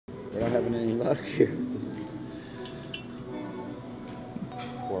We're not having any luck here.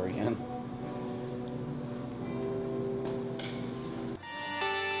 Four again.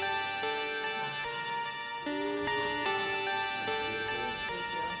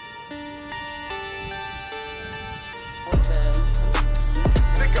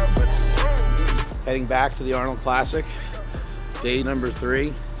 Heading back to the Arnold Classic, day number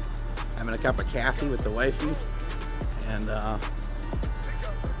 3. Having a cup of coffee with the wifey, and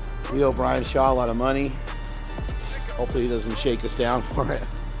we owe Brian Shaw a lot of money. Hopefully he doesn't shake us down for it.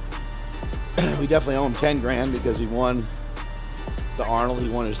 We definitely owe him 10 grand because he won the Arnold. He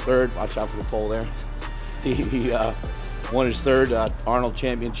won his 3rd. Watch out for the pole there. He won his 3rd Arnold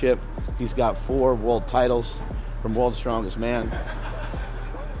championship. He's got 4 world titles from World's Strongest Man.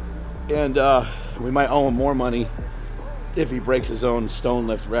 And we might owe him more money if he breaks his own stone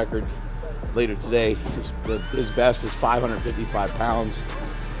lift record later today. His best is 555 pounds.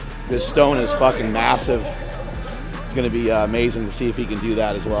 This stone is fucking massive. It's gonna be amazing to see if he can do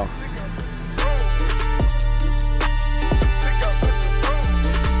that as well.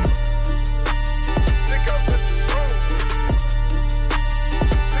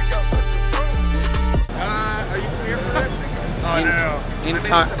 Are you clear for this? Oh no.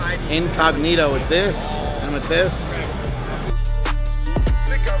 Incognito with this and with this.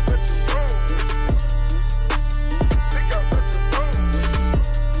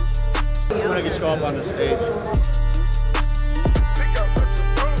 I'm gonna just go up on the stage.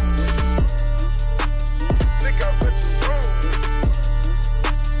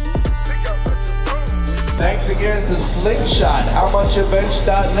 Thanks again to Slingshot,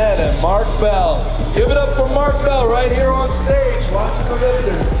 HowMuchAbench.net, and Mark Bell. Give it up for Mark Bell right here on stage, watching the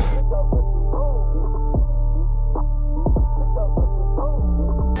lifters.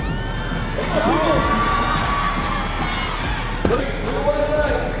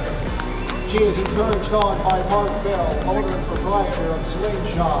 She is encouraged on by Mark Bell, owner and proprietor of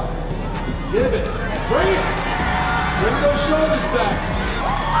Slingshot. Give it. Bring it. Bring those shoulders back.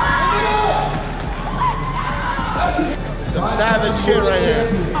 Some savage shit right here.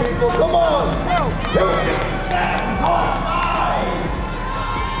 People, come on. 2, 7,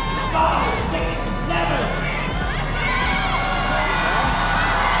 5, 6, 7.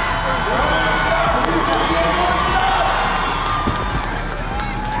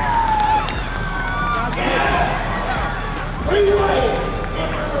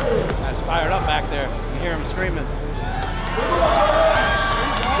 That's fired up back there. You hear him screaming.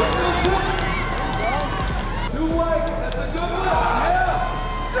 2 weights, that's a good one.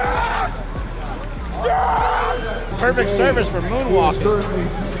 Yeah. Perfect service for moonwalking.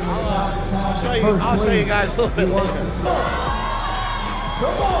 I'll show you guys a little bit later.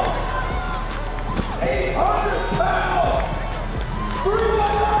 Come on. 800 pounds. 3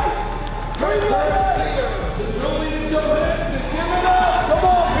 weights. 3 weights. Really need your hands and give it up. Come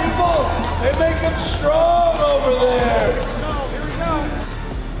on, people. They make them strong over there. Here we go.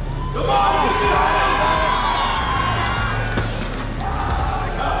 Come on.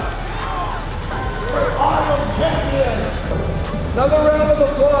 Arnold champion. Another round of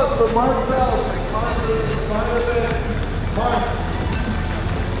applause for Mark Bell. Mark.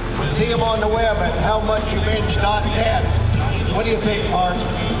 See him on the web at HowMuchAbench.net. What do you think, Mark?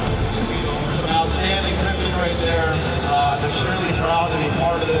 Some outstanding lifting right there. I'm extremely proud to be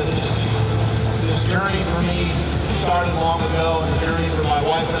part of this. This journey for me started long ago, and the journey for my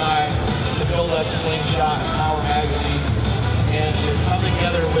wife and I to build up Slingshot and Power Magazine, and to come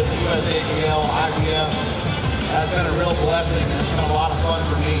together with USAPL, IBF has been a real blessing, and it's been a lot of fun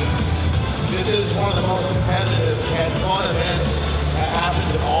for me. This is one of the most competitive and fun events that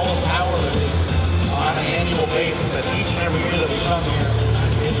happens in all of powerlifting on an annual basis, and each and every year that we come here,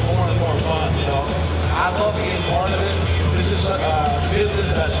 it's more and more fun. So I love being part of it. This is a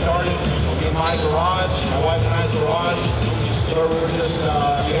business that started in my garage, my wife and I's garage, where we were just,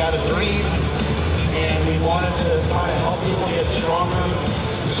 we had a dream, and we wanted to try to help people get stronger.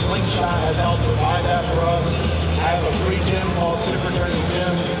 The Slingshot has helped provide that for us. I have a free gym called Super Training Gym,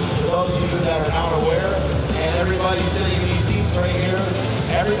 for those of you that are not aware, and everybody sitting in these seats right here,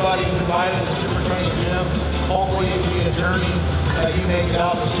 everybody's invited to Super Training Gym. Hopefully it can be a journey that you make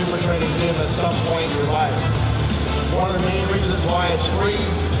out to Super Training Gym at some point in your life. One of the main reasons why it's free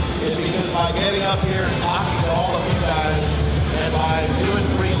is because by getting up here and talking to all of you guys, and by doing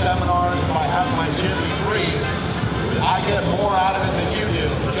free seminars, and by having my gym be free, I get more out of it than you do.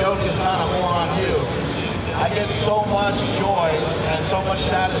 The joke is kind of more on you. I get so much joy and so much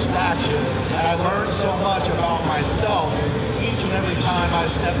satisfaction, and I learn so much about myself each and every time I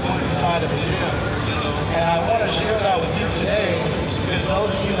step foot inside of a gym. And I want to share that with you today, because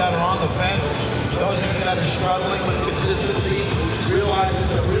those of you that are on the fence, those of you that are struggling with consistency, realize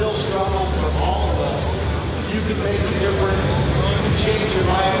it's a real struggle for all of us. You can make a difference. You can change your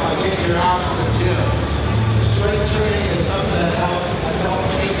life by getting your ass to the gym. Strength training is something that has helped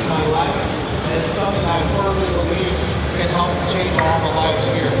change my life, and it's something I firmly believe can help change all the lives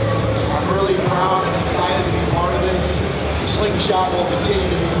here. I'm really proud and excited to be part of this. Slingshot will continue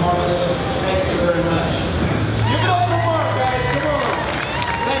to be part of this. Thank you very much. Give it up for Mark, guys. Come on.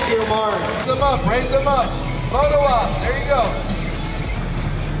 Thank you, Mark. Raise them up. Raise them up. Photo op. There you go.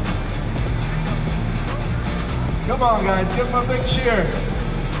 Come on, guys. Give them a big cheer.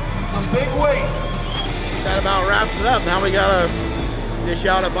 Some big weight. That about wraps it up. Now we gotta dish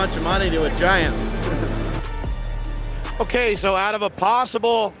out a bunch of money to a giant. Okay, so out of a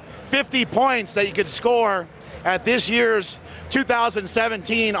possible 50 points that you could score at this year's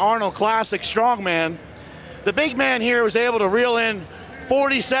 2017 Arnold Classic Strongman, the big man here was able to reel in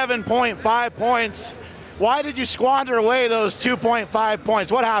 47.5 points. Why did you squander away those 2.5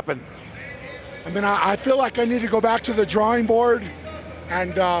 points? What happened? I mean, I feel like I need to go back to the drawing board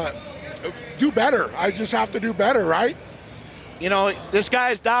and do better. I just have to do better, right? You know, this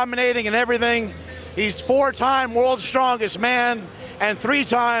guy's dominating in everything. He's 4-time World's Strongest Man and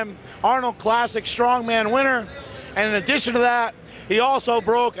 3-time Arnold Classic Strongman winner. And in addition to that, he also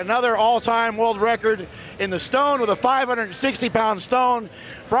broke another all-time world record in the stone with a 560-pound stone.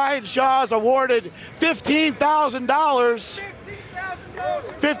 Brian Shaw's awarded $15,000.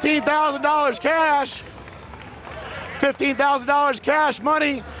 $15,000 cash. $15,000 cash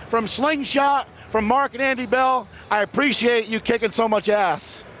money from Slingshot, from Mark and Andy Bell. I appreciate you kicking so much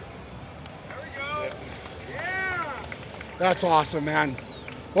ass. That's awesome, man.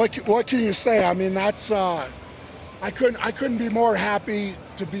 What can you say? I mean, that's I couldn't be more happy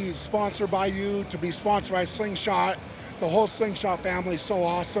to be sponsored by you, to be sponsored by Slingshot. The whole Slingshot family is so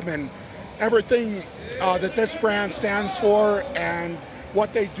awesome, and everything that this brand stands for and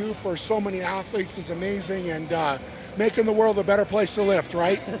what they do for so many athletes is amazing, and making the world a better place to lift,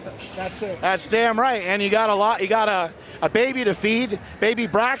 right? That's it. That's damn right. And you got a baby to feed, baby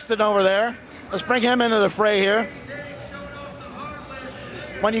Braxton over there. Let's bring him into the fray here.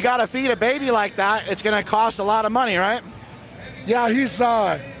 When you got to feed a baby like that, it's going to cost a lot of money, right? Yeah, he's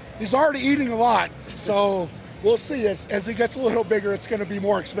already eating a lot, so we'll see. As he gets a little bigger, it's going to be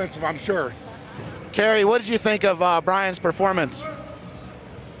more expensive, I'm sure. Carrie, what did you think of Brian's performance?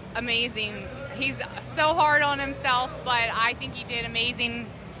 Amazing. He's so hard on himself, but I think he did amazing,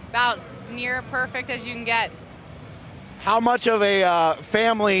 about near perfect as you can get. How much of a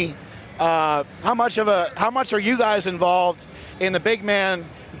family, how much are you guys involved in the big man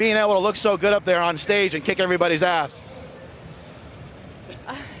being able to look so good up there on stage and kick everybody's ass?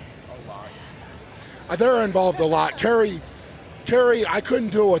 They're involved a lot. Carrie, I couldn't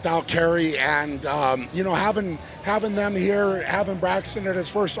do it without Carrie, and you know, having them here, having Braxton at his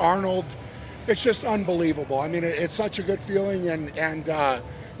first Arnold, it's just unbelievable. I mean, it's such a good feeling, and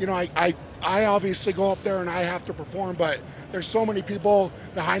you know, I obviously go up there and I have to perform, but there's so many people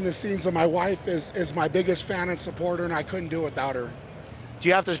behind the scenes, and my wife is my biggest fan and supporter, and I couldn't do it without her. Do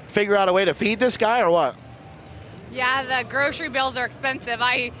you have to figure out a way to feed this guy or what? Yeah, the grocery bills are expensive.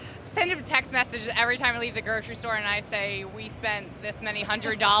 I send him a text message every time I leave the grocery store, and I say, we spent this many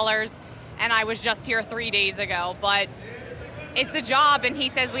 $100, and I was just here 3 days ago. But it's a job, and he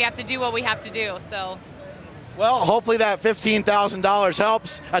says we have to do what we have to do, so. Well, hopefully that $15,000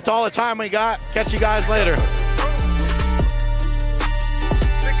 helps. That's all the time we got. Catch you guys later.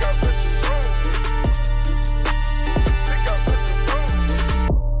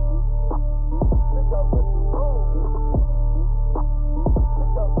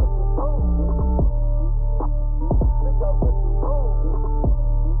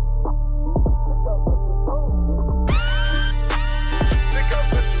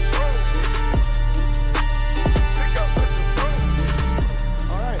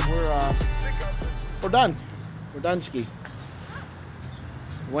 We're done ski.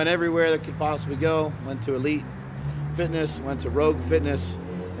 Went everywhere that could possibly go. Went to Elite Fitness, went to Rogue Fitness,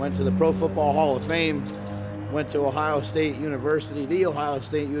 went to the Pro Football Hall of Fame, went to Ohio State University, the Ohio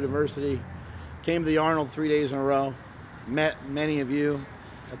State University, came to the Arnold 3 days in a row, met many of you,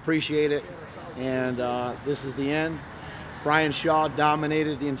 appreciate it, and this is the end. Brian Shaw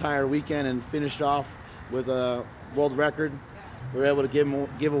dominated the entire weekend and finished off with a world record. We were able to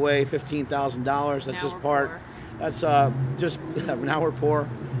give away $15,000. That's just part. That's just now we're poor.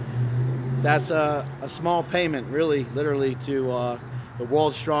 That's a small payment, really, literally, to the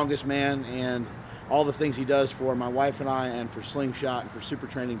world's strongest man and all the things he does for my wife and I, and for Slingshot and for Super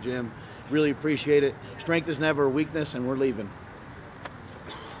Training Gym. Really appreciate it. Strength is never a weakness, and we're leaving.